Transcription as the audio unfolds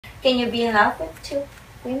Can you be in love with 2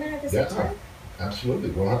 women at the same time?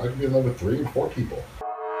 Absolutely. Well, I could be in love with 3 and 4 people.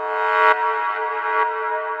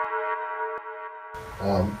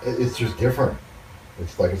 It's just different.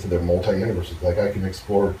 It's like I said, they're multi-universes. Like I can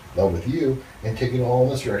explore love with you and take it all in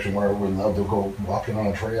this direction where we'd love to go walking on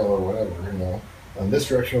a trail or whatever, you know. And this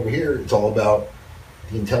direction over here, it's all about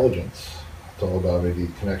the intelligence. It's all about maybe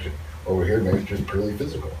connection. Over here, maybe it's just purely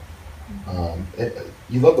physical.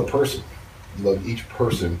 You love the person. You love each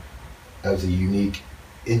person as a unique,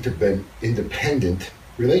 independent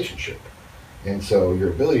relationship. And so your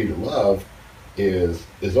ability to love is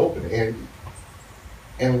open.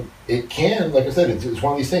 And it can, like I said, it's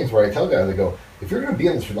one of these things where I tell guys, I go, if you're going to be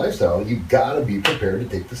in this lifestyle, you've got to be prepared to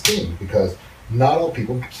take the steam, because not all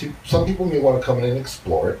people, some people may want to come in and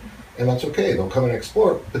explore it, and that's okay. They'll come in and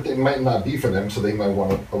explore it, but it might not be for them, so they might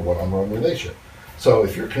want a one-on-one relationship. So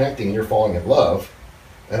if you're connecting and you're falling in love,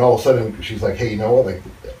 and all of a sudden she's like, hey, you know what, like,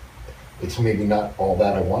 it's maybe not all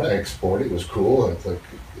that I want. I explored it. It was cool. It's like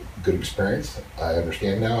a good experience. I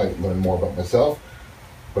understand now. I learned more about myself,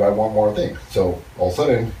 but I want more things. So all of a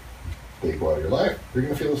sudden, they go out of your life, you're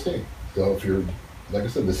going to feel the sting. So if you're, like I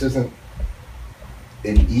said, this isn't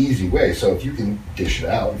an easy way. So if you can dish it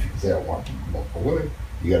out, if you can say, I want multiple women,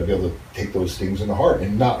 you got to be able to take those things in the heart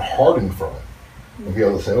and not harden from it. And be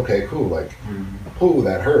able to say, okay, cool, like, ooh,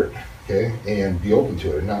 that hurt, okay? And be open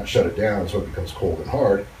to it and not shut it down so it becomes cold and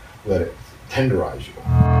hard. Let it tenderize you.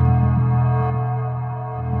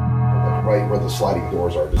 Like right where the sliding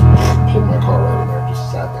doors are, just pulled my car right in there,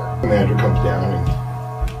 just sat there. The manager comes down and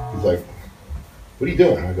he's like, what are you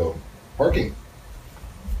doing? I go, parking.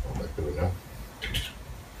 I'm like, do we know?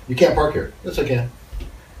 You can't park here. Yes, I can.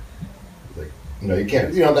 He's like, no, you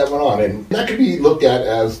can't. You know, that went on. And that could be looked at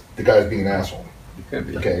as the guy's being an asshole. It could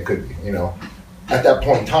be. Okay, it could be, you know. At that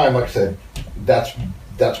point in time, like I said, that's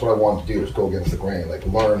what I wanted to do, is go against the grain, like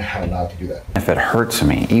learn how not to do that. If it hurts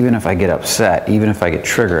me, even if I get upset, even if I get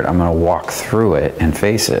triggered, I'm going to walk through it and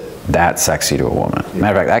face it. That's sexy to a woman. Yeah.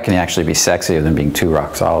 Matter of fact, that can actually be sexier than being too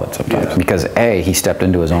rock solid sometimes. Yeah. Because A, he stepped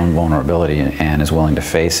into his own vulnerability and is willing to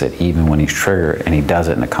face it even when he's triggered, and he does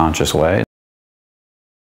it in a conscious way.